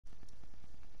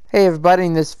Hey everybody,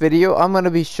 in this video I'm going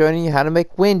to be showing you how to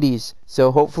make Wendys.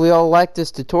 So hopefully you all like this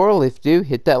tutorial. If you do,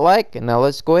 hit that like, and now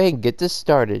let's go ahead and get this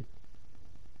started.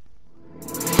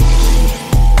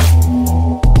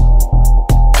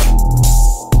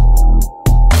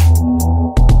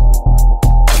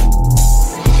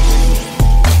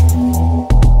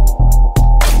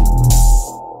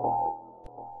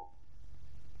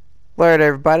 Alright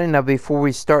everybody, now before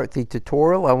we start the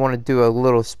tutorial I want to do a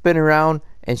little spin around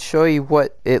and show you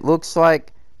what it looks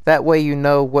like. That way you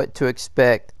know what to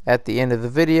expect at the end of the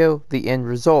video, the end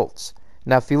results.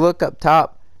 Now if you look up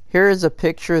top, here is a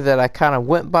picture that I kind of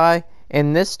went by,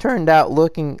 and this turned out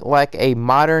looking like a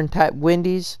modern type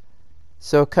Wendys.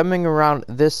 So coming around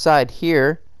this side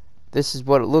here, this is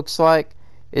what it looks like.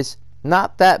 It's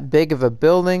not that big of a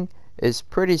building, it's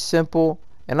pretty simple,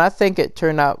 and I think it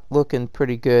turned out looking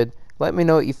pretty good. Let me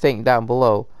know what you think down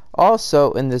below.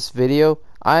 Also in this video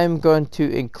I am going to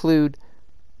include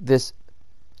this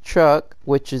truck,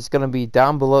 which is going to be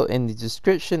down below in the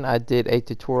description. I did a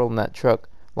tutorial on that truck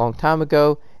a long time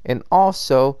ago. And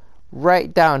also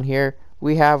right down here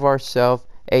we have ourselves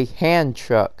a hand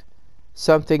truck,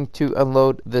 something to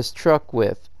unload this truck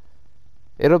with.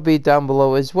 It'll be down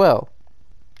below as well.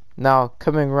 Now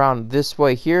coming around this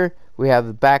way here, we have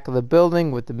the back of the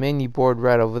building with the menu board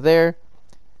right over there.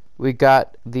 We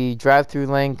got the drive-through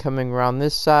lane coming around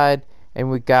this side,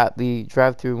 and we got the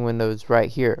drive-through windows right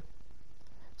here.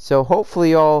 So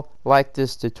hopefully y'all like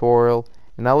this tutorial,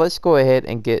 and now let's go ahead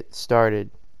and get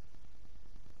started.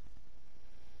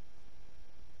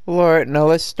 Well, alright, now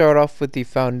let's start off with the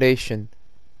foundation.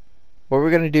 What we're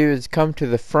going to do is come to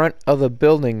the front of the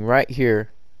building right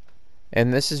here,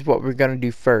 and this is what we're going to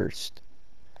do first.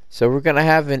 So we're going to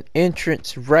have an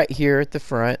entrance right here at the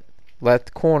front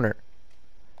left corner.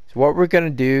 So what we're going to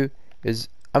do is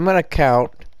I'm going to count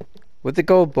with the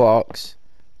gold blocks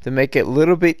to make it a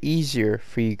little bit easier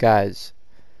for you guys.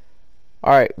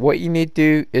 Alright, what you need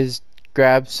to do is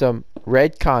grab some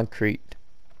red concrete,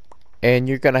 and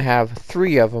you're going to have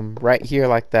 3 of them right here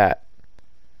like that.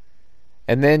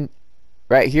 And then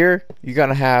right here you're going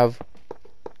to have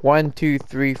 1, 2,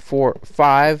 3, 4,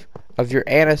 5 of your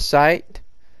andesite.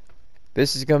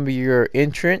 This is going to be your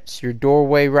entrance, your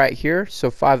doorway right here. So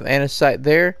 5 andesite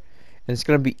there. And it's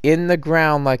going to be in the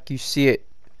ground like you see it,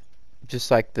 just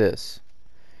like this.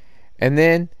 And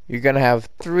then you're going to have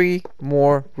 3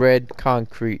 more red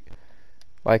concrete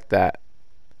like that.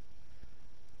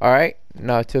 Alright,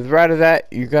 now to the right of that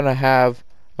you're going to have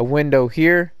a window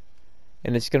here.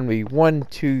 And it's going to be 1,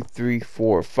 2, 3,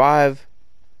 4, 5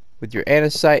 with your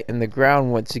andesite in the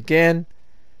ground once again.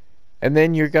 And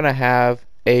then you're going to have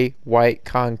a white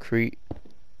concrete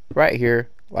right here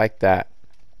like that.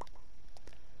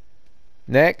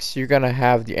 Next you're going to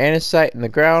have the andesite in the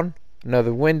ground,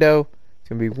 another window. It's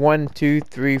going to be 1, 2,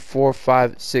 3, 4,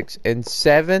 5, 6, and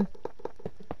 7.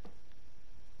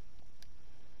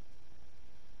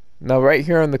 Now right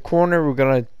here on the corner we're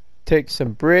going to take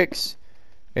some bricks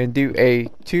and do a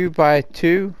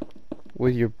 2x2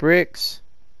 with your bricks,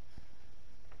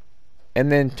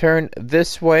 and then turn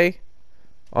this way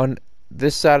on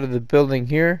this side of the building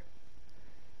here.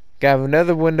 Got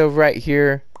another window right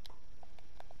here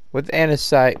with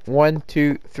andesite, 1,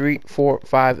 2, 3, 4,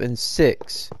 5, and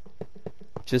 6.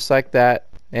 Just like that.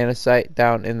 Andesite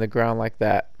down in the ground like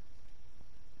that.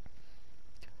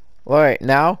 Alright,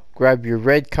 now grab your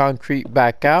red concrete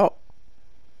back out,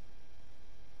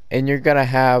 and you're gonna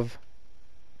have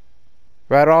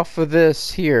right off of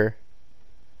this here,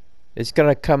 it's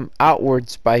gonna come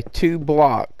outwards by 2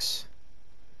 blocks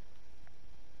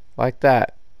like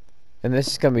that. And this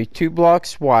is gonna be 2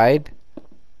 blocks wide,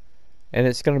 and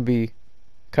it's gonna be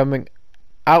coming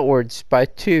outwards by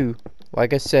 2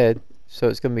 like I said. So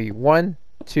it's gonna be 1,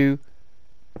 2,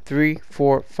 3,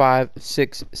 4, 5,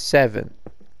 6, 7.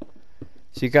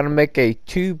 So you're gonna make a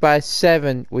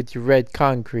 2x7 with your red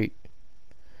concrete.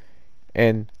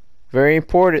 And very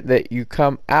important that you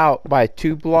come out by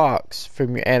 2 blocks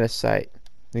from your andesite. It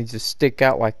needs to stick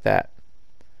out like that.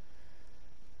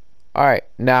 Alright,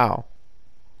 now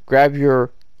grab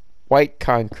your white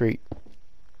concrete,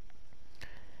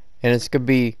 and it's going to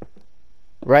be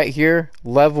right here,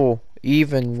 level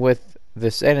even with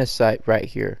this andesite right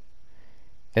here.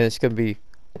 And it's going to be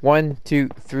 1, 2,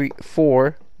 3,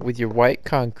 4 with your white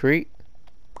concrete.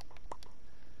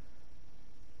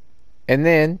 And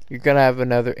then you're going to have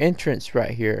another entrance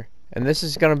right here. And this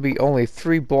is going to be only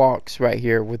 3 blocks right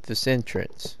here with this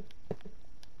entrance.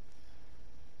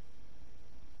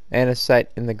 Andesite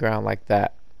in the ground like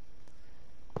that.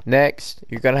 Next,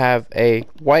 you're going to have a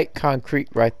white concrete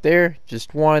right there,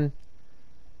 just 1.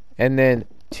 And then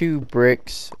 2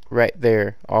 bricks right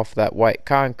there off that white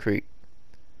concrete.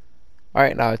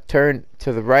 Alright, now turn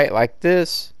to the right like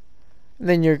this, and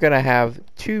then you're gonna have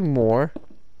 2 more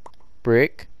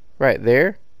brick right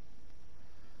there.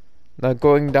 Now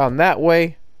going down that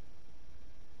way,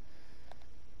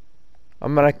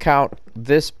 I'm gonna count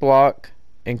this block,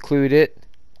 include it.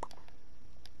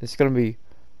 It's gonna be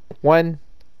 1,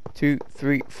 2,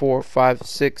 3, 4, 5,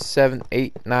 6, 7,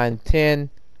 8, 9, 10,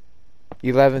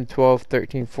 11, 12,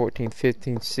 13, 14,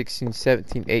 15, 16,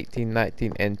 17, 18,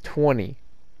 19, and 20.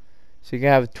 So you can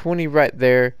have 20 right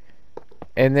there.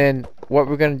 And then what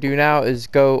we're going to do now is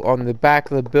go on the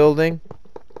back of the building,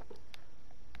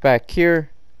 back here.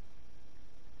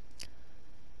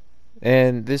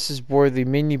 And this is where the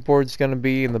menu board is going to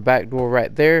be, in the back door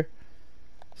right there.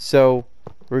 So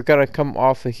we're going to come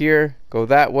off of here, go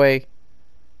that way,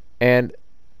 and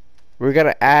we're going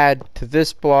to add to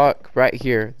this block right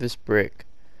here, this brick.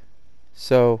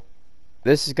 So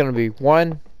this is going to be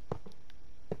 1,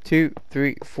 2,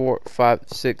 3, 4, 5,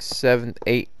 6, 7,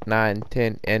 8, 9,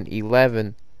 10, and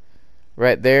 11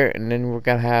 right there. And then we're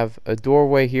going to have a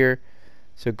doorway here.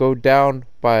 So go down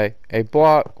by a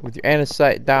block with your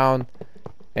andesite down,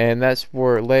 and that's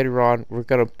where later on we're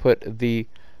going to put the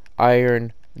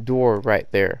iron door right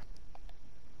there.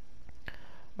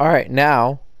 Alright,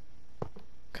 now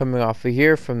coming off of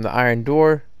here from the iron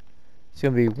door, it's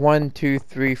going to be 1, 2,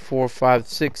 3, 4, 5,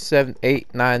 6, 7,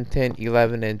 8, 9, 10,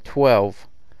 11, and 12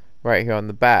 right here on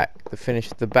the back to finish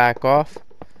the back off.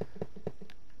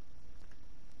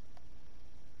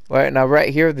 Alright, now right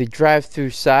here, the drive-through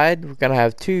side, we're going to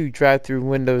have 2 drive-through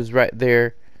windows right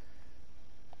there.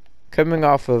 Coming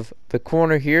off of the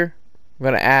corner here, I'm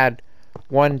going to add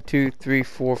 1, 2, 3,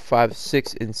 4, 5,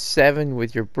 6, and 7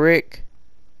 with your brick.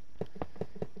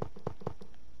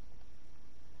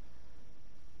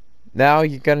 Now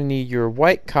you're going to need your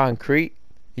white concrete,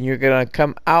 and you're going to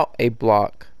come out a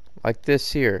block like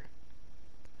this here.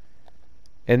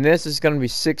 And this is going to be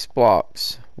 6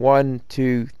 blocks. 1,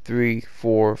 2, 3,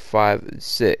 4, 5, and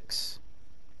 6.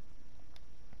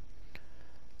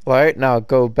 Alright, now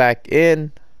go back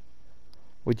in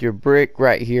with your brick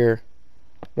right here.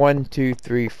 1, 2,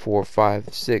 3, 4,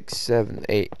 5, 6, 7,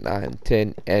 8, 9,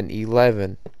 10, and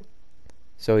 11.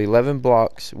 So 11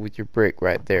 blocks with your brick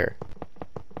right there.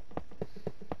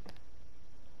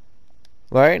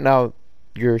 Alright, now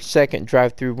your second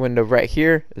drive-through window right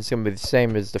here is going to be the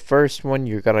same as the first one.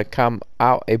 You're going to come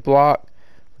out a block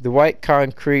with the white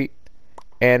concrete,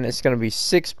 and it's going to be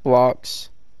 6 blocks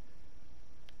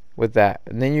with that.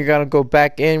 And then you're going to go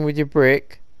back in with your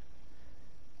brick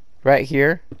right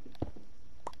here,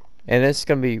 and it's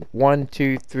going to be 1,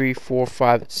 2, 3, 4,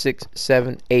 5, 6,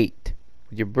 7, 8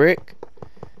 with your brick.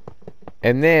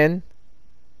 And then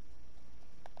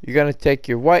you're going to take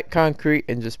your white concrete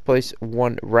and just place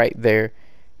one right there,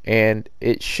 and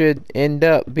it should end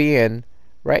up being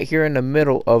right here in the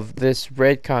middle of this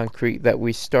red concrete that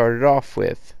we started off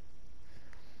with.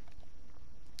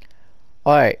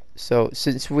 Alright, so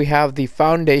since we have the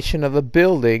foundation of the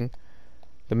building,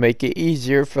 to make it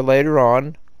easier for later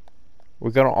on,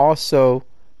 we're going to also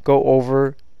go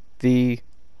over the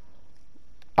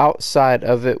outside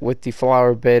of it with the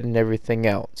flower bed and everything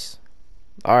else.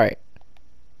 Alright,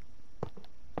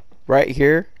 right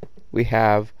here we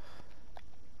have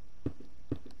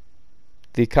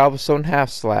the cobblestone half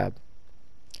slab.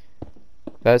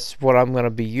 That's what I'm going to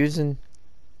be using,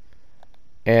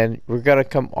 and we're going to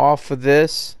come off of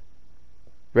this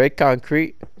red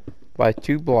concrete by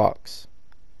 2 blocks,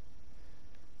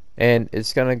 and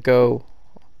it's going to go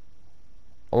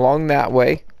along that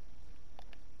way.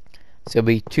 So it'll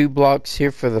be 2 blocks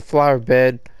here for the flower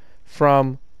bed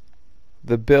from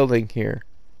the building here.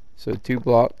 So 2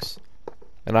 blocks,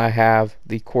 and I have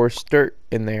the coarse dirt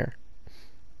in there.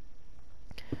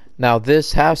 Now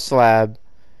this half slab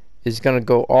is going to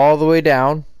go all the way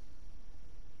down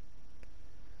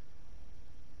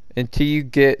until you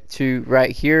get to right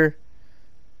here.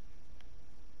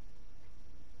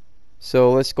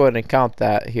 So let's go ahead and count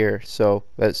that here. So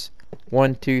that's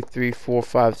 1, 2, 3, 4,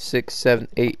 5, 6, 7,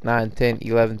 8, 9, 10,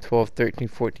 11, 12, 13,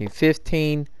 14,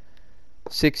 15,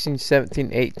 16, 17,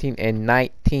 18, and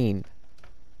 19.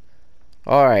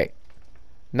 Alright,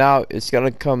 now it's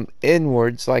going to come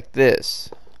inwards like this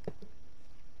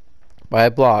by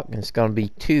a block, and it's going to be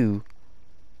 2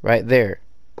 right there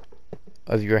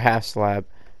of your half slab.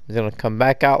 It's going to come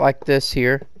back out like this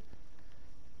here,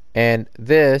 and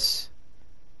this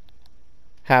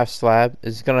half slab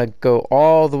is going to go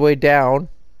all the way down,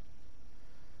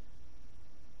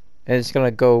 and it's going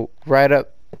to go right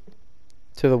up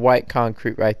to the white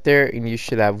concrete right there, and you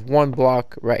should have 1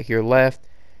 block right here left,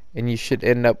 and you should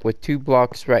end up with 2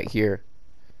 blocks right here.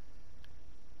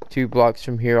 2 blocks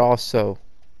from here also.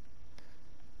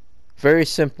 Very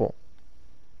simple.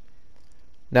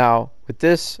 Now with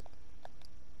this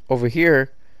over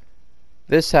here,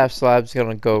 this half slab is going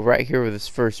to go right here with this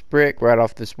first brick right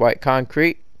off this white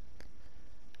concrete,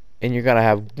 and you're going to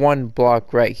have 1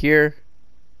 block right here.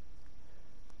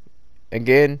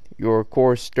 Again, your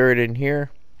core stirred in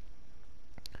here,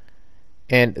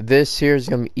 and this here is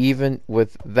going to be even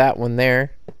with that one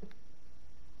there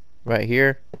right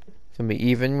here. It's going to be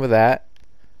even with that.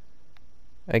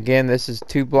 Again, this is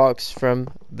 2 blocks from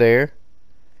there,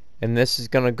 and this is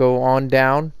going to go on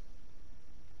down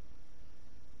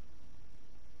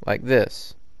like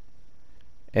this,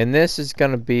 and this is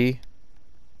going to be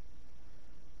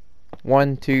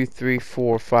 1, 2, 3,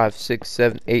 4, 5, 6,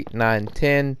 7, 8, 9,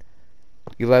 10,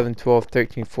 11, 12,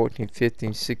 13, 14,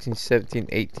 15, 16, 17,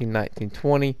 18, 19,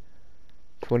 20,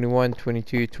 21,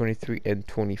 22, 23, and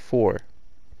 24.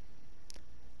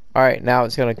 Alright, now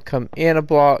it's going to come in a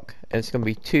block, and it's going to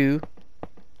be 2,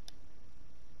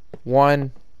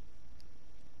 1,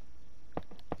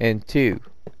 and 2.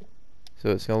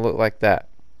 So it's going to look like that.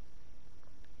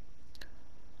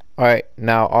 Alright,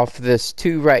 now off of this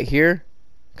 2 right here,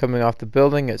 coming off the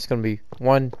building, it's going to be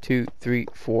 1, 2, 3,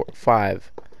 4,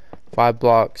 5. 5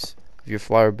 blocks of your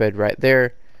flower bed right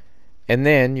there. And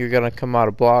then you're going to come out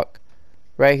a block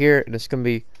right here, and it's going to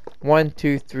be 1,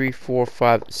 2, 3, 4,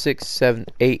 5, 6, 7,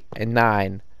 8, and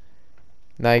 9.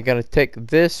 Now you're going to take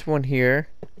this one here.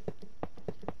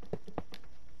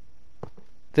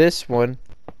 This one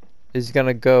is going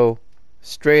to go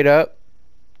straight up,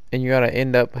 and you're going to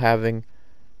end up having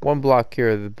 1 block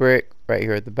here of the brick right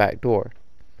here at the back door.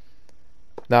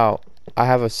 Now I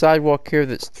have a sidewalk here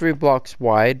that's 3 blocks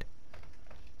wide.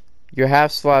 Your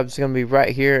half slab is going to be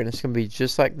right here, and it's going to be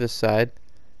just like this side.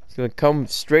 It's going to come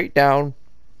straight down.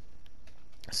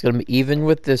 It's going to be even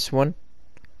with this one.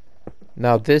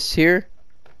 Now this here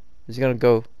is going to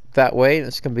go that way, and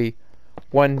it's going to be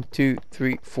 1, 2,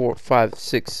 3, 4, 5,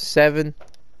 6, 7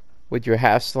 with your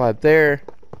half slab there.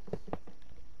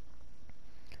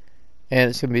 And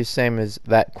it's going to be the same as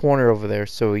that corner over there.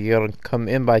 So you're going to come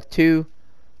in by 2,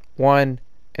 1,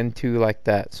 and 2 like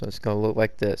that. So it's going to look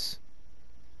like this.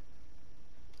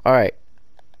 Alright,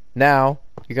 now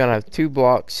you're going to have 2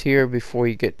 blocks here before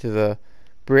you get to the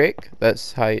brick.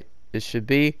 That's how it should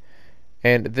be.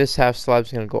 And this half slab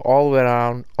is going to go all the way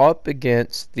down up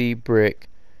against the brick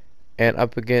and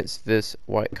up against this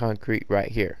white concrete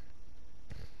right here.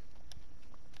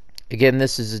 Again,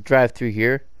 this is a drive-through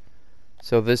here.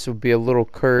 So this will be a little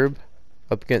curb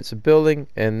up against the building,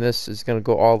 and this is going to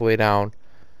go all the way down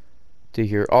to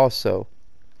here also.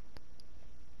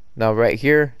 Now right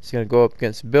here, it's going to go up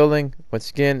against the building. Once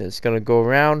again, it's going to go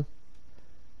around,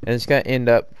 and it's going to end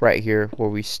up right here where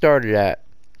we started at,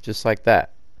 just like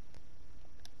that.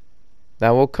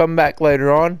 Now we'll come back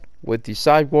later on with the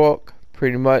sidewalk.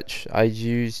 Pretty much I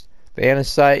used the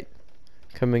andesite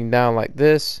coming down like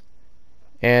this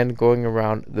and going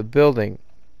around the building.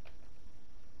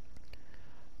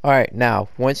 Alright, now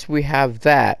once we have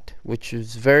that, which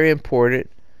is very important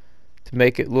to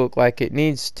make it look like it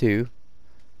needs to,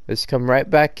 let's come right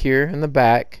back here in the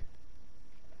back,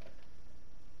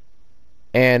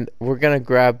 and we're going to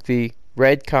grab the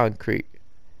red concrete,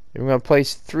 and we're going to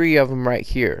place 3 of them right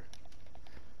here.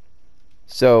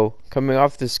 So coming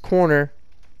off this corner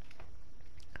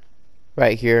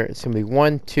right here, it's going to be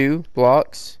 1, 2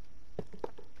 blocks.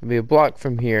 It's going to be a block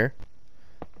from here,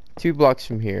 2 blocks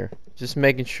from here. Just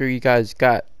making sure you guys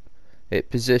got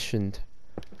it positioned.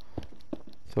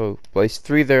 So place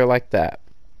 3 there like that.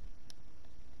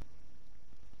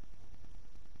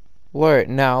 Alright,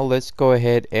 now let's go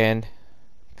ahead and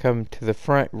come to the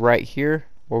front right here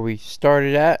where we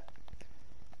started at,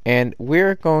 and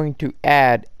we're going to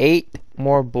add 8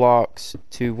 more blocks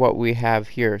to what we have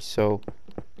here. So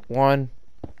 1,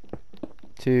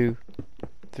 2,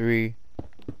 3,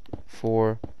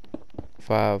 4,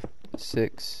 5,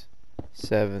 6,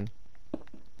 7,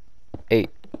 8,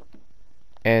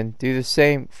 and do the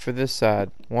same for this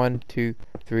side. 1, 2,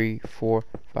 3, 4,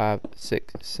 5,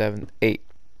 6, 7, 8.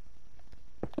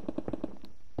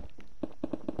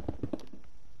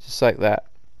 Just like that.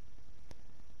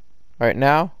 Alright,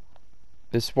 now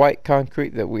this white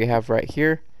concrete that we have right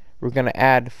here, we're going to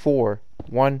add 4.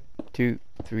 1, 2,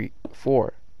 3,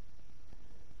 4.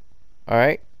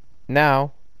 Alright,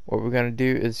 now what we're going to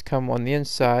do is come on the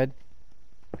inside,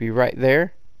 be right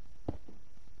there,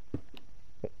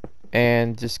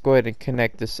 and just go ahead and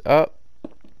connect this up.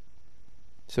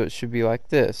 So it should be like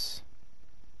this.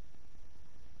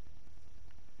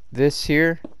 This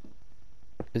here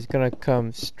is going to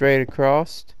come straight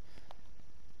across,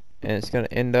 and it's going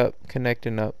to end up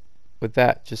connecting up with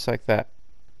that, just like that.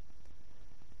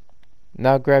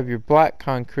 Now grab your black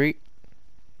concrete,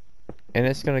 and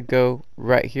it's going to go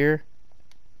right here.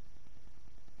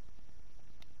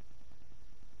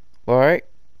 Alright,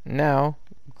 now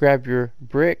grab your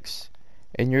bricks,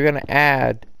 and you're going to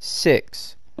add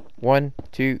 6. 1,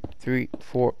 2, 3,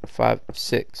 4, 5,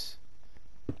 6.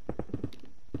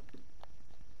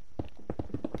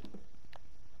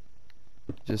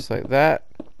 Just like that.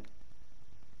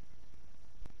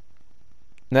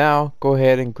 Now go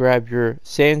ahead and grab your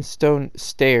sandstone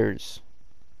stairs,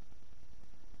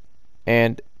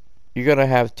 and you're gonna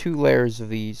have 2 layers of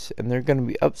these, and they're gonna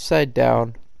be upside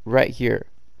down right here,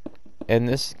 and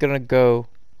this is gonna go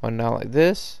on now like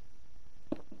this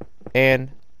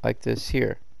and like this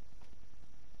here.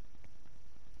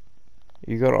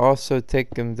 You're gonna also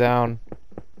take them down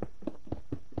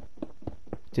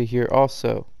to here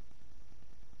also.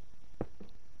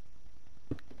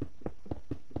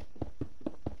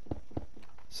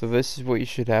 So this is what you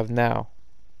should have now.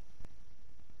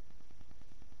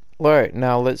 Alright,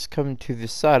 now let's come to the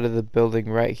side of the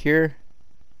building right here.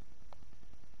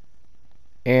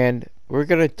 And we're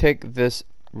going to take this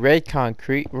red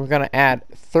concrete. We're going to add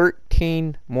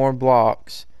 13 more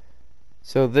blocks.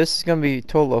 So this is going to be a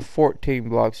total of 14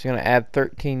 blocks. We're going to add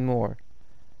 13 more.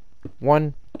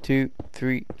 1, 2,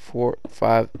 3, 4,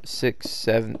 5, 6,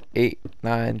 7, 8,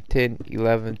 9, 10,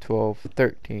 11, 12,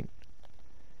 13.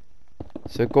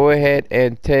 So go ahead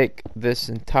and take this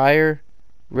entire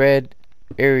red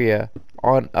area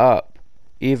on up,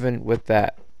 even with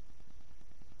that.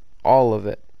 All of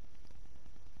it.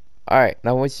 Alright,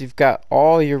 now once you've got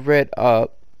all your red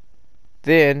up,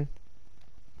 then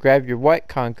grab your white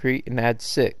concrete and add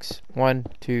 6. 1,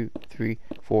 2, 3,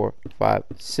 4, 5,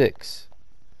 6.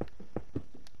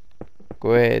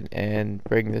 Go ahead and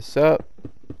bring this up.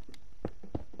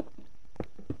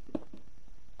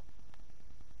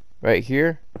 Right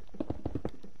here.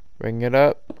 Bring it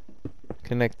up.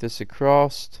 Connect this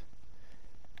across.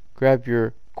 Grab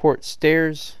your quartz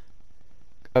stairs.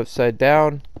 Upside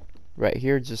down. Right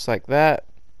here, just like that.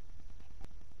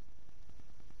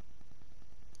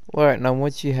 Alright, now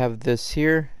once you have this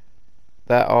here,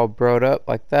 that all brought up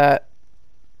like that,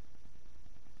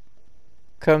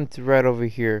 come to right over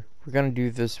here. We're going to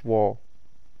do this wall.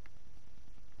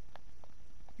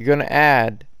 You're going to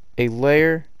add a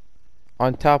layer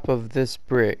on top of this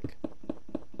brick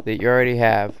that you already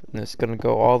have, and it's going to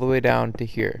go all the way down to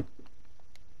here.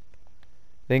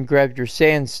 Then grab your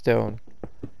sandstone,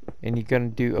 and you're going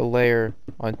to do a layer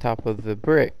on top of the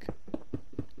brick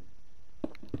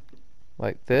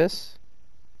like this,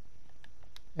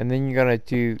 and then you're going to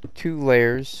do 2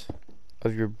 layers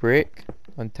of your brick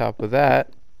on top of that.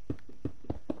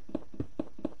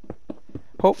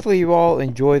 Hopefully you all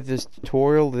enjoyed this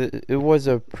tutorial. It was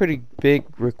a pretty big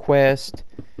request,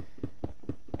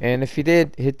 and if you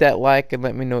did, hit that like and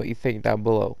let me know what you think down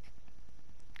below.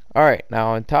 Alright,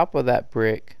 now on top of that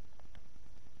brick,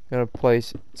 I'm going to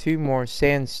place 2 more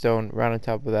sandstone right on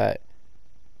top of that.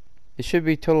 It should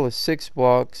be a total of 6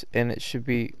 blocks, and it should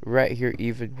be right here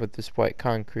even with this white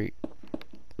concrete.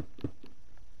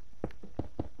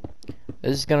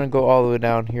 This is going to go all the way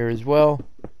down here as well.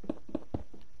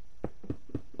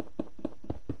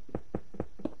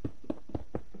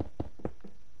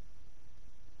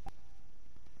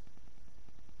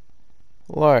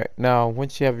 Alright, now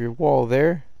once you have your wall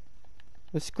there,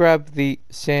 let's grab the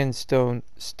sandstone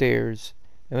stairs,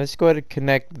 and let's go ahead and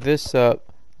connect this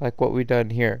up like what we done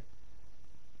here.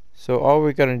 So all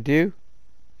we're going to do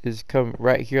is come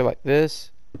right here like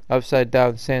this, upside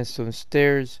down sandstone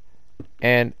stairs,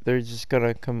 and they're just going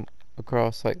to come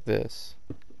across like this.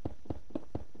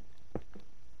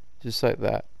 Just like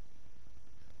that.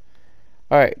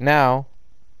 Alright, now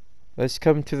let's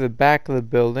come to the back of the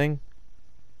building.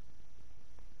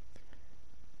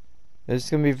 This is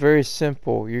going to be very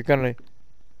simple. You're going to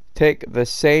take the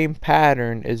same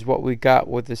pattern as what we got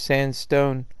with the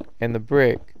sandstone and the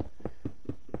brick.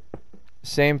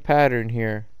 Same pattern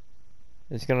here.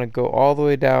 It's going to go all the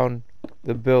way down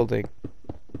the building.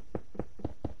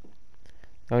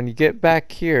 Now when you get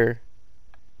back here,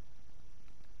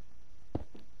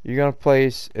 you're going to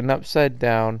place an upside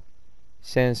down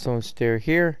sandstone stair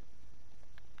here.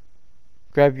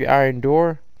 Grab your iron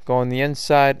door, go on the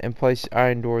inside and place the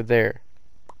iron door there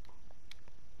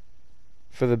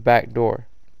for the back door.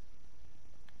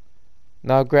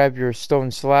 Now grab your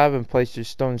stone slab and place your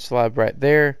stone slab right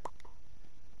there.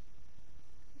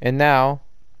 And now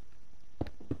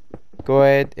go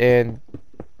ahead and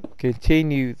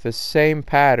continue the same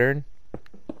pattern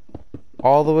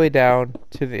all the way down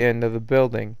to the end of the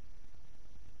building.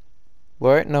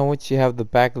 Alright, now once you have the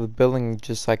back of the building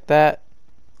just like that,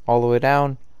 all the way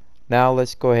down, now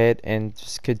let's go ahead and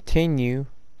just continue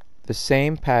the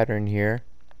same pattern here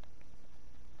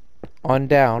on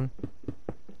down.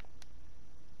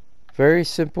 Very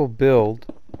simple build.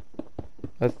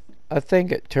 I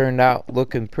think it turned out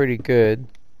looking pretty good.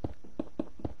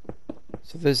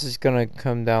 So this is gonna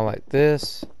come down like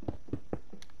this.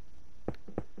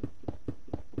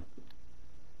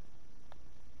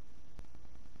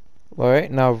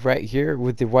 Alright, now right here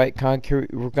with the white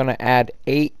concrete, we're gonna add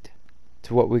 8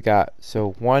 to what we got.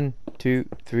 So 1, 2,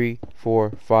 3, 4,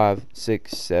 5,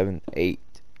 6, 7, 8.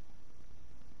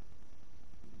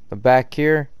 The back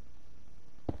here,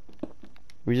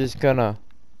 we're just gonna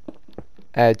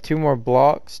add 2 more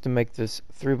blocks to make this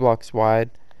 3 blocks wide.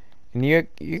 And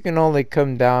you can only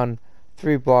come down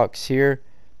 3 blocks here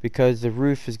because the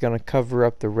roof is gonna cover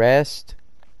up the rest.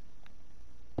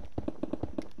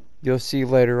 You'll see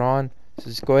later on. So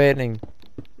just go ahead and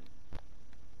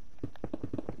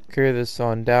carry this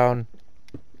on down.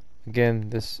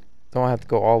 Again, this don't have to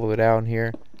go all the way down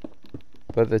here,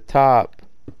 but the top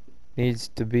needs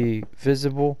to be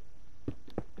visible.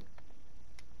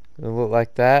 It'll look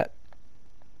like that.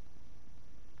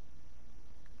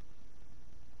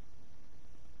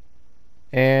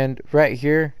 And right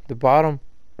here, the bottom,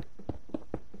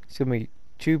 it's gonna be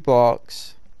 2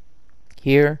 blocks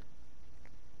here.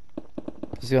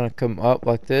 It's gonna come up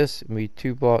like this. It'll be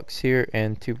 2 blocks here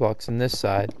and 2 blocks on this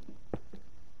side,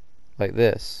 like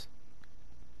this.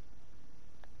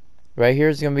 Right here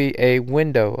is gonna be a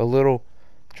window, a little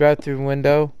drive-through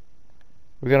window.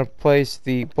 We're gonna place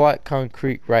the black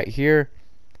concrete right here.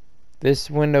 This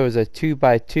window is a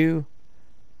 2x2,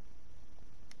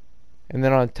 and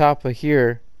then on top of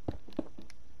here,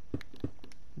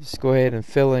 just go ahead and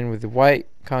fill in with the white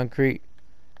concrete,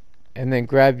 and then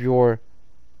grab your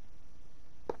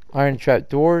iron trap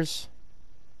doors.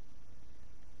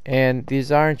 And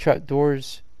these iron trap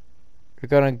doors are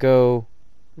gonna go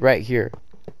right here.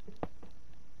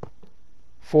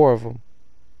 4 of them.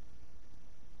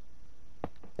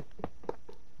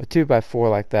 A 2x4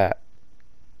 like that.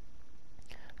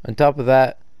 On top of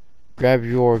that, grab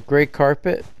your gray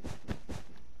carpet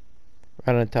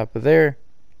right on top of there.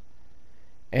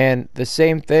 And the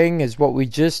same thing as what we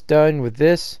just done with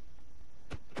this,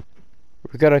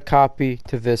 we're gonna copy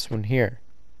to this one here.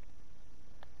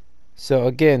 So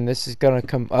again, this is gonna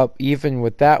come up even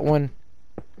with that one.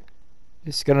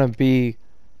 It's gonna be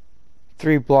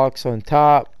 3 blocks on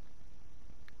top,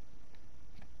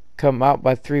 come out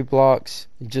by 3 blocks,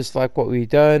 just like what we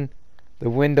done. The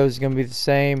window is gonna be the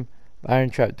same, the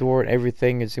iron trap door and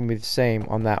everything is gonna be the same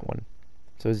on that one.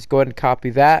 So just go ahead and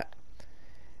copy that,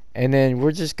 and then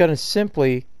we're just gonna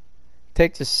simply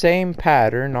take the same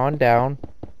pattern on down,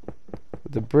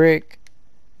 the brick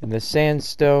and the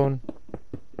sandstone,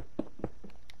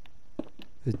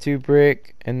 the 2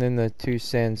 brick and then the 2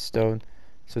 sandstone.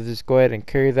 So just go ahead and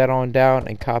carry that on down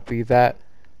and copy that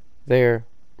there,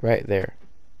 right there.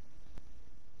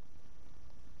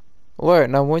 Alright,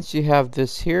 now once you have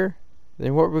this here,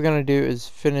 then what we're gonna do is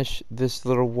finish this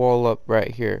little wall up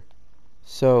right here.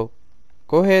 So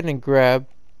go ahead and grab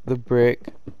the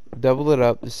brick, double it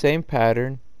up, the same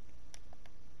pattern,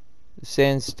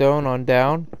 sandstone on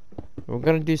down. We're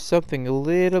gonna do something a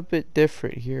little bit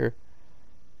different here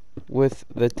with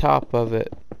the top of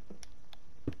it.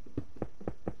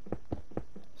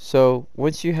 So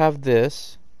once you have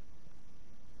this,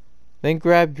 then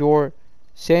grab your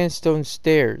sandstone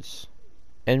stairs,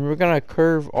 and we're gonna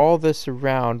curve all this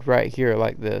around right here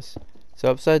like this. So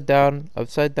upside down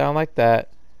like that,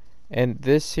 and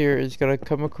this here is gonna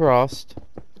come across,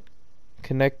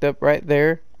 connect up right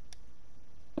there,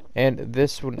 and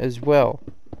this one as well,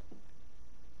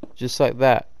 just like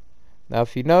that. Now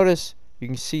if you notice, you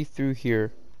can see through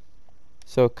here.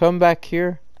 So come back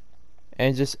here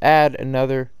and just add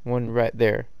another one right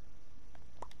there.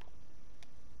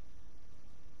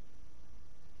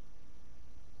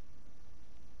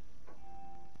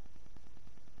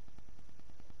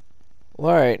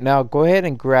 Alright, now go ahead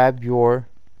and grab your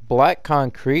black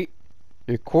concrete,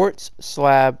 your quartz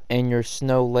slab, and your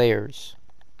snow layers.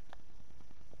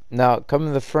 Now come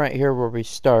to the front here where we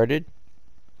started,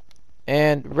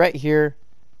 and right here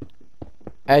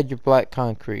add your black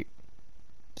concrete.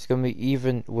 It's going to be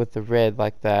even with the red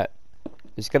like that.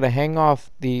 It's going to hang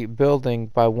off the building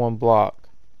by 1 block.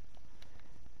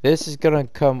 This is going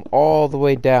to come all the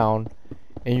way down,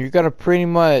 and you're going to pretty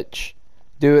much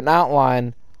do an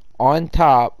outline on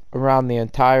top around the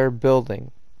entire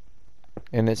building,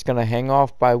 and it's going to hang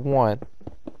off by 1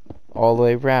 all the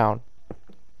way around.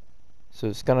 So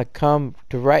it's gonna come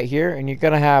to right here, and you're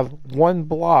gonna have one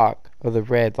block of the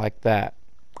red like that.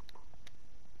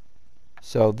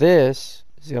 So this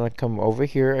is gonna come over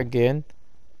here again,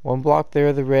 one block there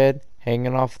of the red,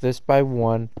 hanging off this by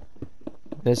one.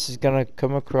 This is gonna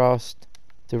come across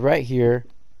to right here,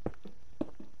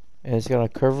 and it's gonna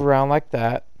curve around like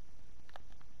that.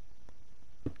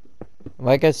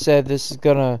 Like I said, this is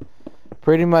gonna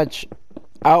pretty much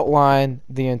outline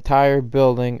the entire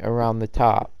building around the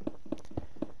top.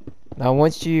 Now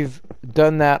once you've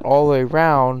done that all the way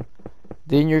around,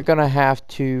 then you're gonna have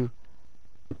to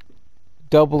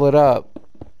double it up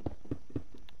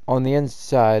on the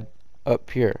inside up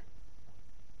here.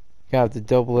 You have to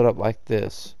double it up like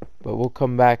this, but we'll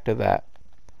come back to that.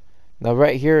 Now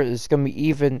right here is gonna be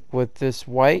even with this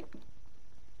white.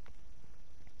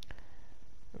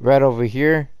 Right over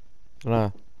here,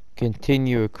 gonna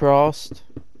continue across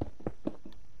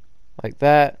like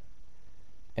that,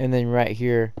 and then right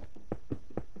here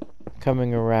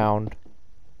coming around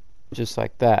just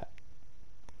like that.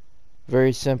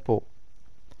 Very simple.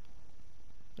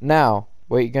 Now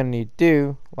what you're gonna need to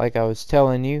do, like I was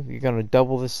telling you, you're gonna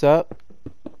double this up,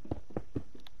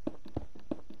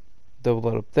 double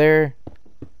it up there,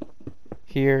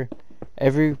 here,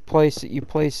 every place that you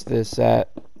place this at,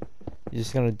 you're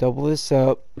just gonna double this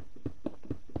up,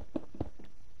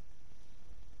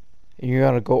 and you're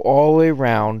gonna go all the way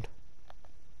around.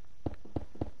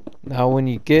 Now when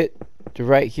you get to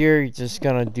right here, you're just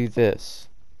gonna do this.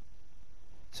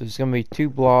 So it's gonna be 2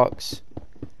 blocks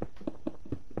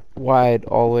wide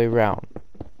all the way around.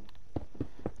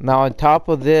 Now on top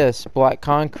of this black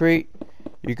concrete,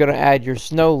 you're gonna add your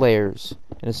snow layers,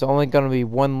 and it's only gonna be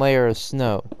 1 layer of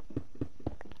snow.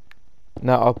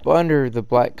 Now up under the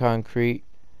black concrete,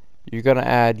 you're gonna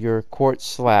add your quartz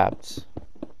slabs.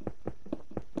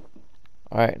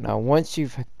 Alright, now once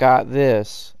you've got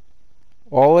this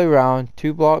all the way around,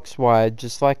 2 blocks wide,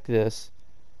 just like this,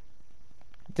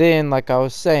 then like I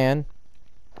was saying,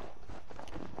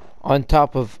 on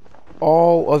top of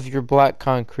all of your black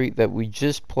concrete that we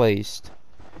just placed,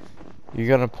 you're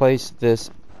gonna place this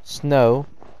snow,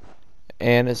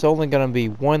 and it's only gonna be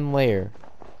 1 layer.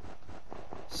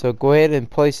 So go ahead and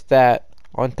place that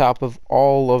on top of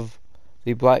all of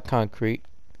the black concrete,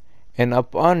 and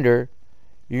up under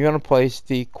you're gonna place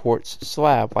the quartz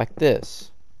slab like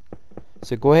this.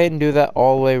 So go ahead and do that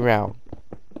all the way around.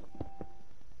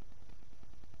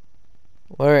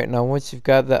 Alright, now once you've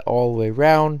got that all the way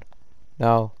around,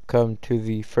 now come to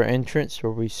the front entrance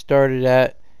where we started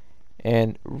at,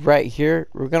 and right here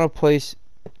we're gonna place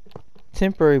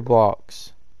temporary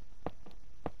blocks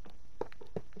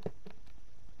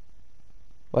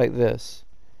like this.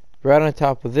 Right on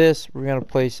top of this, we're gonna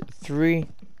place 3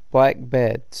 black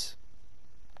beds.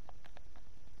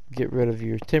 Get rid of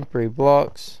your temporary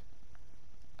blocks.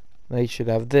 Now you should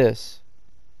have this.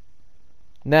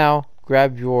 Now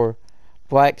grab your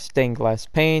black stained glass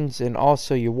panes and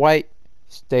also your white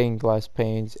stained glass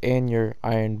panes and your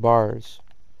iron bars.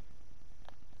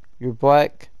 Your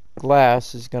black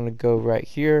glass is going to go right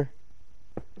here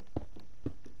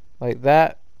like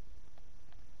that,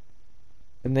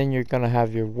 and then you're going to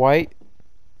have your white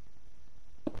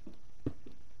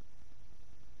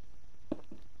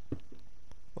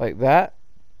like that.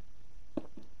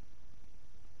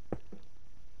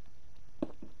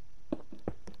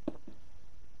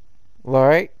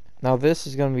 Alright, now this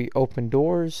is going to be open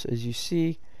doors, as you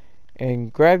see,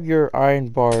 and grab your iron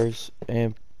bars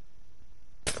and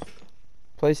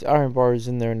place iron bars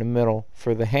in there in the middle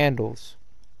for the handles.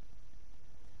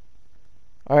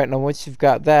 Alright, now once you've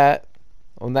got that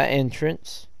on that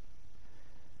entrance,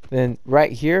 then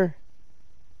right here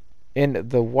in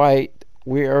the white,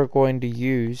 we are going to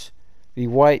use the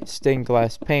white stained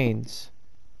glass panes.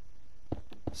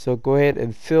 So go ahead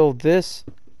and fill this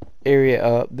area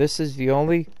up. This is the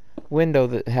only window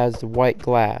that has the white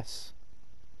glass.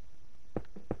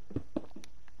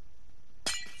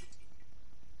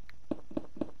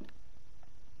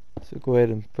 So go ahead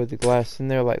and put the glass in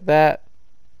there like that,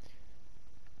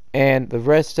 and the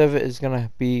rest of it is going to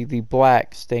be the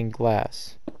black stained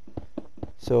glass.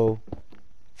 So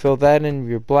fill that in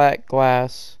your black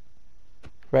glass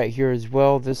right here as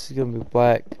well. This is going to be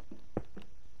black.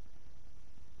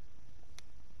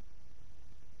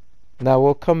 Now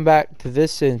we'll come back to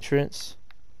this entrance,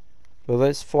 but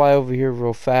let's fly over here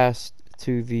real fast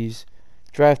to these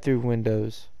drive-through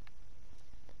windows.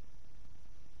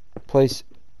 Place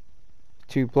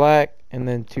 2 black and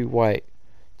then 2 white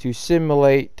to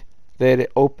simulate that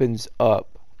it opens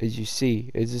up. As you see,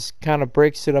 it just kind of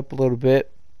breaks it up a little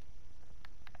bit.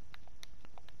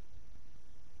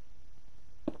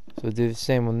 So do the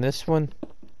same on this one.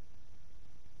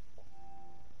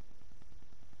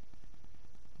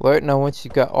 Alright, now once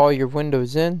you've got all your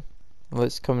windows in,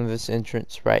 let's come to this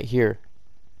entrance right here.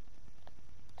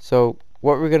 So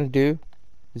what we're going to do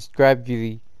is grab you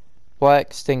the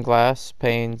black stained glass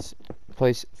panes,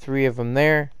 place 3 of them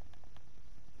there,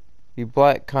 the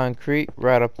black concrete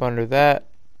right up under that,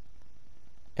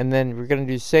 and then we're going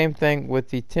to do the same thing with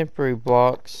the temporary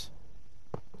blocks,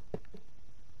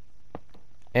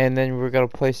 and then we're going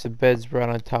to place the beds right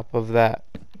on top of that.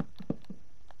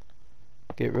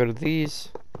 Get rid of these.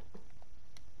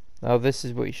 Now this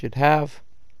is what you should have.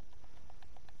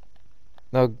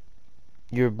 Now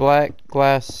your black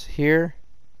glass here,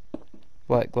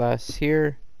 black glass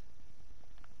here,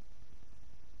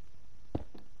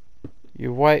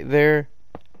 your white there,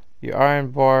 your iron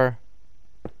bar,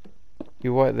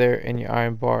 your white there, and your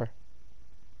iron bar.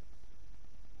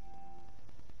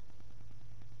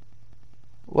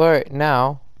 Alright,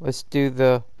 now let's do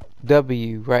the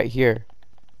W right here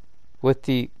with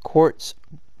the quartz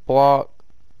block,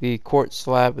 the quartz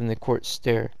slab, and the quartz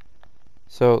stair.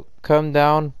 So come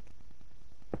down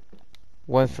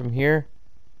one from here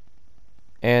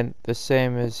and the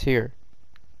same as here.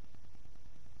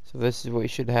 So this is what you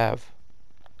should have.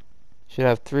 You should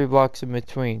have 3 blocks in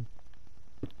between.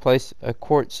 Place a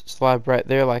quartz slab right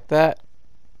there like that,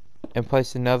 and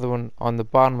place another one on the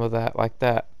bottom of that like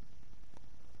that.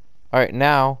 Alright,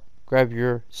 now grab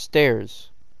your stairs.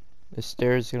 The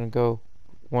stairs is going to go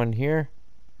one here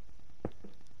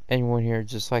and one here,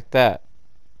 just like that.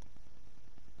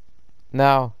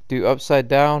 Now do upside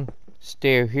down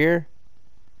stair here,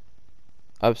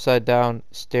 upside down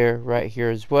stair right here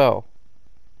as well.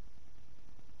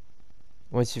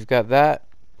 Once you've got that,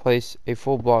 place a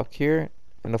full block here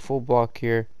and a full block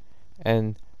here,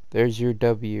 and there's your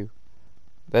W.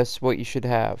 That's what you should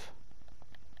have.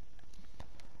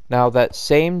 Now that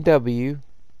same W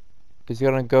is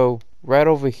going to go right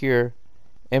over here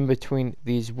in between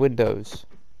these windows.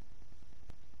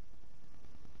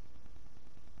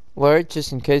 Alright,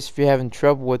 just in case if you're having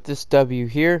trouble with this W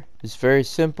here, it's very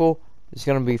simple. It's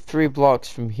going to be 3 blocks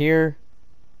from here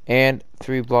and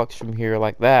 3 blocks from here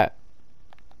like that.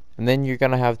 And then you're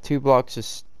going to have 2 blocks of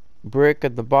brick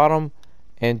at the bottom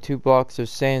and 2 blocks of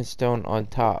sandstone on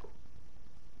top.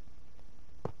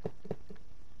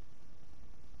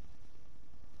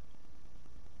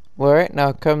 Alright,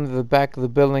 now come to the back of the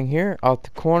building here, off the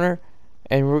corner,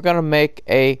 and we're going to make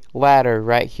a ladder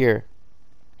right here.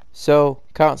 So,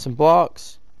 count some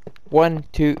blocks. 1,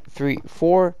 2, 3,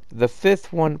 4. The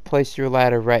 5th one, place your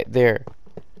ladder right there.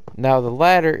 Now the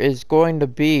ladder is going to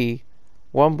be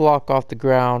 1 block off the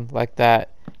ground like that.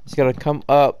 It's going to come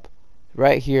up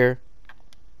right here.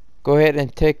 Go ahead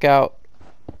and take out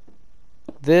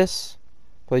this.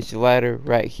 Place your ladder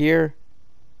right here.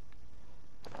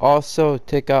 Also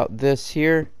take out this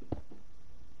here.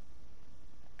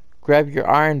 Grab your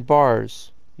iron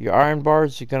bars. Your iron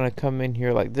bars are going to come in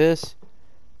here like this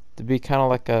to be kind of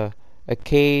like a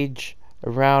cage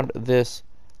around this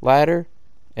ladder,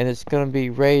 and it's going to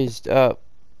be raised up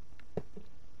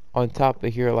on top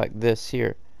of here like this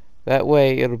here. That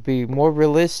way it'll be more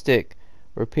realistic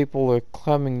where people are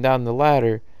climbing down the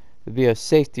ladder. It'll be a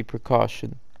safety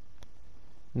precaution.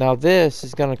 Now this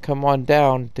is going to come on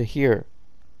down to here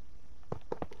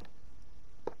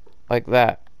like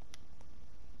that.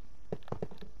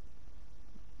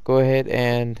 Go ahead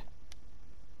and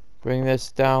bring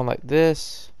this down like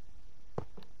this,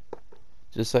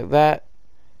 just like that,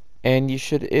 and you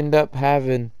should end up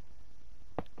having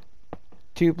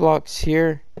 2 blocks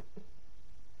here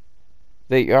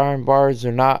that your iron bars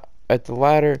are not at the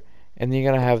ladder, and then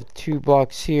you're gonna have 2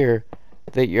 blocks here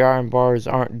that your iron bars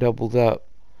aren't doubled up.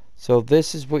 So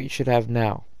this is what you should have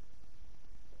now.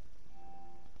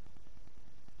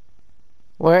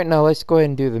 Alright, now let's go ahead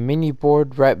and do the menu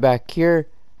board right back here.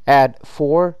 Add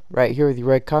 4 right here with the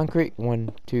red concrete.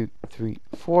 1, 2, 3,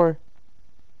 4.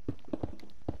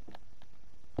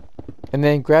 And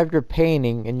then grab your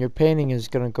painting, and your painting is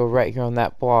going to go right here on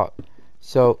that block.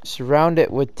 So surround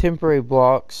it with temporary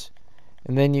blocks,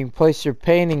 and then you can place your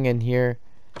painting in here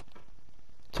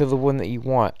to the one that you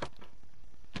want.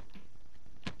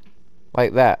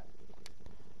 Like that.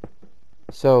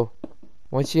 So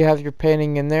once you have your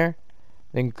painting in there,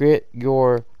 then get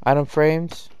your item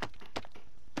frames.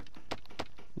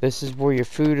 This is where your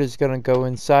food is going to go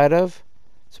inside of.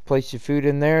 So place your food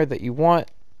in there that you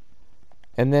want.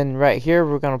 And then right here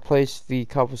we're going to place the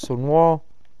cobblestone wall,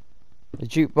 the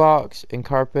jukebox, and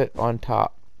carpet on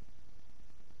top.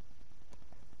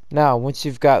 Now once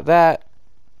you've got that,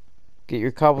 get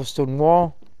your cobblestone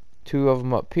wall, 2 of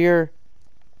them up here.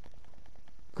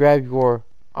 Grab your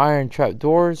iron trap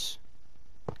doors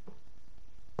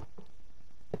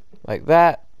like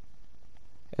that,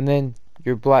 and then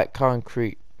your black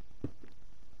concrete,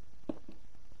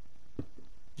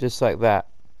 just like that.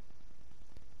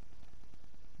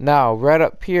 Now right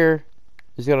up here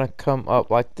is gonna come up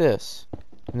like this,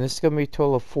 and this is gonna be a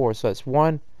total of 4. So that's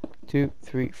 1, 2,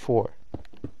 3, 4.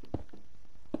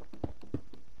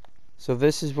 So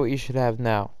this is what you should have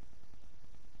now.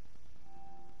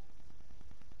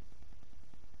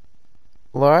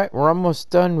 Alright, we're almost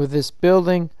done with this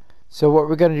building. So what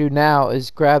we're going to do now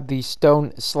is grab these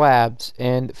stone slabs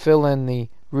and fill in the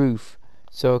roof.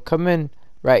 So come in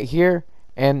right here,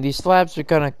 and these slabs are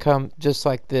going to come just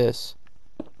like this.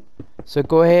 So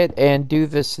go ahead and do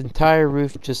this entire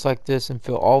roof just like this and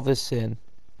fill all this in.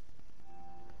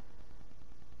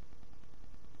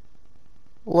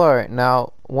 Alright,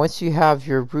 now once you have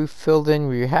your roof filled in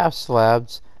where you have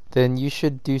slabs, then you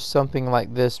should do something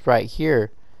like this right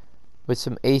here with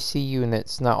some AC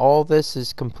units. Now all this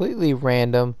is completely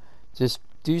random. Just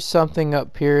do something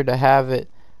up here to have it,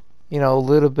 you know, a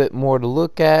little bit more to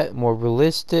look at, more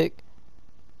realistic,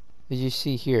 as you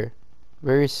see here.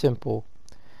 Very simple.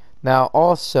 Now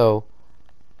also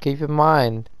keep in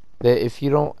mind that if you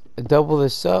don't double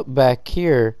this up back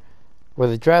here where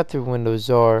the drive-through windows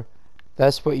are,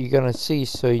 that's what you're gonna see.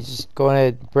 So you just go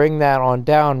ahead and bring that on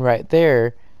down right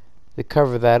there to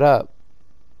cover that up.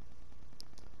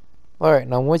 Alright,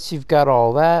 now once you've got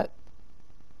all that,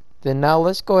 then now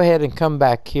let's go ahead and come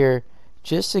back here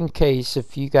just in case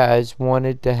if you guys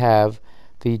wanted to have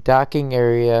the docking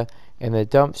area and the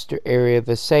dumpster area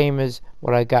the same as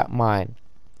what I got mine.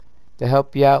 To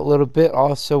help you out a little bit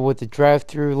also with the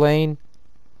drive-through lane.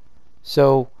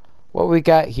 So what we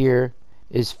got here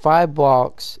is 5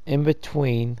 blocks in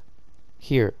between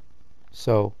here.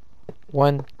 So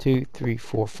 1, 2, 3,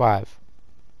 4, 5.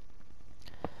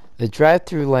 The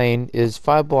drive-through lane is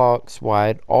 5 blocks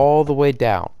wide all the way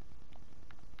down.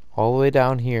 All the way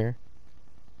down here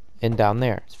and down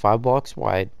there. It's 5 blocks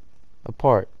wide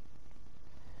apart.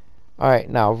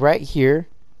 Alright, now right here,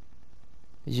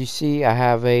 as you see, I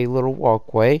have a little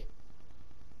walkway.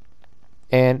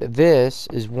 And this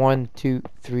is 1, 2,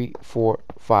 3, 4,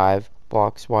 5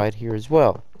 blocks wide here as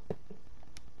well.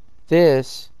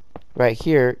 This right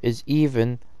here is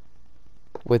even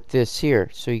with this here.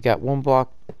 So you got 1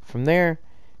 block from there,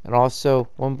 and also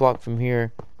 1 block from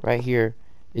here, right here,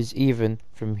 is even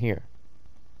from here.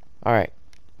 Alright.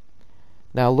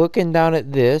 Now looking down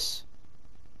at this,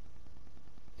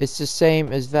 it's the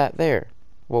same as that there,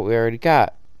 what we already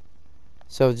got.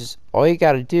 So just all you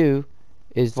got to do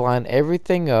is line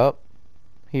everything up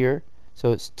here.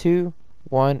 So it's 2,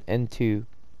 1, and 2.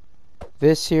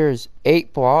 This here is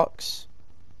 8 blocks.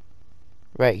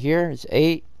 Right here is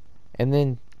 8, and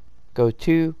then go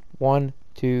 2, 1,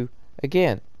 2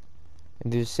 again,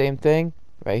 and do the same thing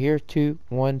right here. 2,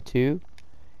 1, 2,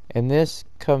 and this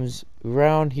comes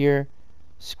around here,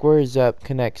 squares up,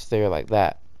 connects there like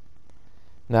that.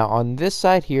 Now on this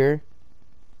side here,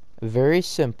 very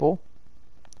simple.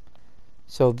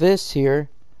 So this here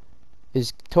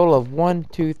is a total of 1,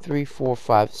 2, 3, 4,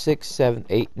 5, 6, 7,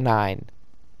 8, 9,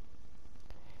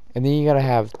 and then you gotta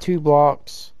have 2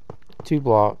 blocks, 2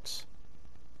 blocks,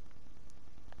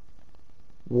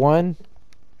 1,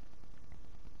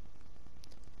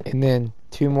 and then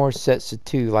 2 more sets of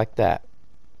 2 like that.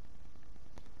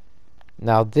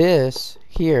 Now this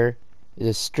here is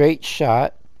a straight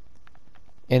shot,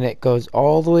 and it goes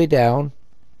all the way down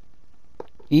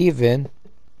even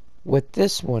with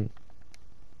this one.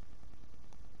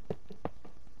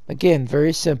 Again,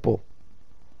 very simple.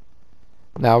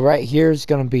 Now right here is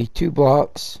going to be 2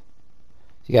 blocks.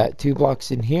 You got 2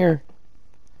 blocks in here,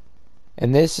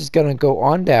 and this is going to go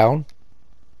on down,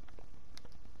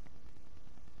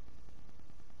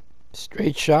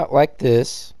 straight shot like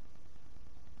this.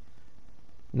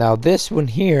 Now this one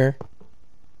here,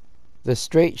 the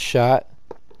straight shot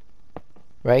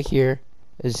right here,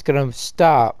 is going to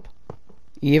stop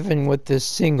even with this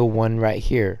single one right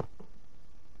here.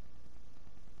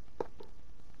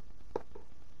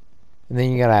 And then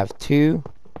you're going to have 2,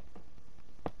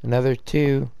 another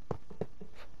 2,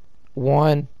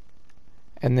 1,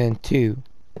 and then 2.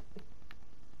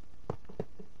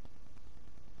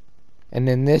 And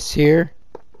then this here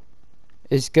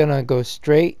is going to go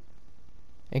straight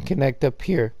and connect up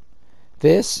here.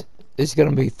 This is going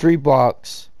to be 3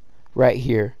 blocks right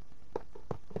here.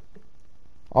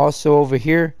 Also over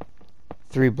here,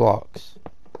 3 blocks.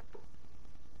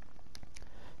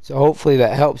 So hopefully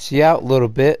that helps you out a little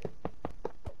bit.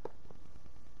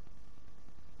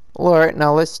 Alright,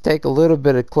 now let's take a little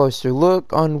bit of closer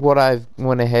look on what I've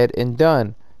went ahead and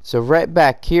done. So right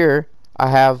back here, I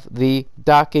have the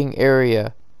docking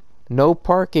area. No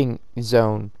parking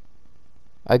zone.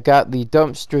 I got the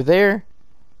dumpster there,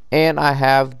 and I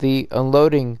have the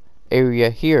unloading area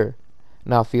here.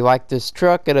 Now if you like this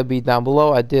truck, it'll be down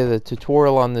below. I did a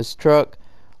tutorial on this truck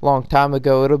a long time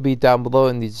ago. It'll be down below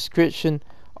in the description.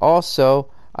 Also,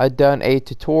 I've done a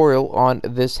tutorial on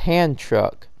this hand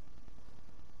truck,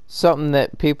 something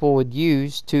that people would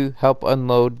use to help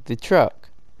unload the truck.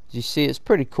 As you see, it's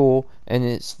pretty cool, and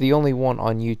it's the only one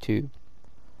on YouTube.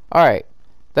 Alright,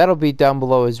 that'll be down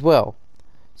below as well.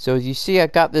 So as you see, I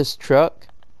got this truck,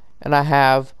 and I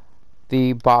have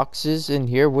the boxes in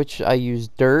here, which I use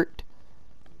dirt.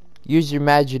 Use your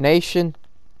imagination.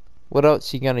 What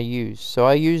else are you gonna use? So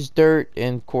I use dirt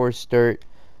and coarse dirt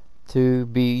to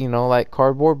be, you know, like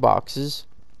cardboard boxes.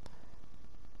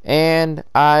 And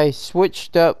I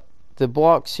switched up the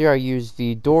blocks here. I used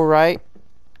the Dorite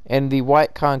and the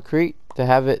white concrete to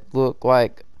have it look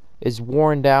like it's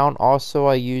worn down. Also,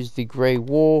 I used the gray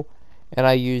wool, and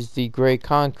I used the gray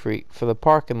concrete for the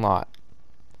parking lot.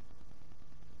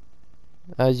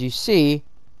 As you see,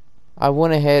 I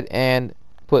went ahead and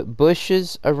put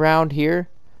bushes around here,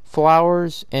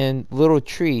 flowers and little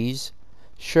trees,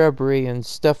 shrubbery and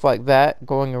stuff like that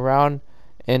going around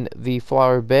in the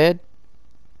flower bed.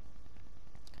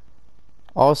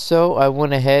 Also, I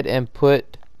went ahead and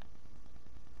put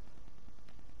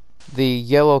the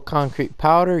yellow concrete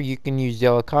powder. You can use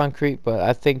yellow concrete, but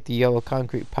I think the yellow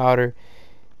concrete powder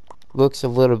looks a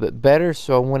little bit better,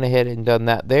 so I went ahead and done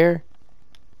that there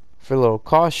for a little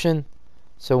caution.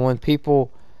 So when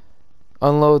people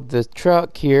unload the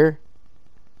truck here,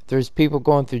 there's people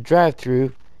going through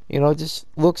drive-through, you know, just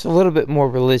looks a little bit more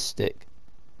realistic.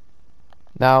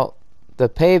 Now the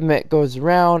pavement goes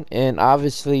around, and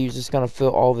obviously you're just going to fill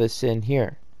all this in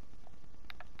here.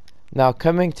 Now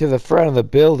coming to the front of the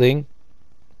building,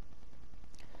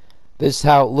 this is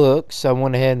how it looks. I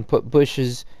went ahead and put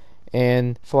bushes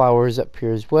and flowers up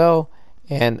here as well,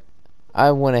 and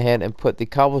I went ahead and put the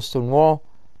cobblestone wall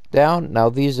down. Now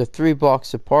these are 3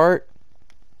 blocks apart,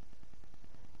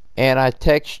 and I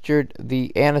textured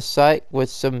the andesite with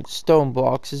some stone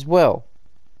blocks as well.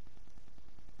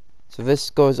 So this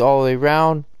goes all the way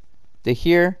around to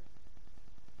here.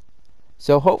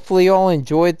 So hopefully you all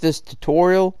enjoyed this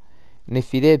tutorial, and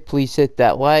if you did, please hit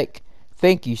that like.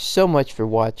 Thank you so much for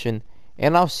watching,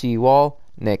 and I'll see you all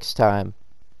next time.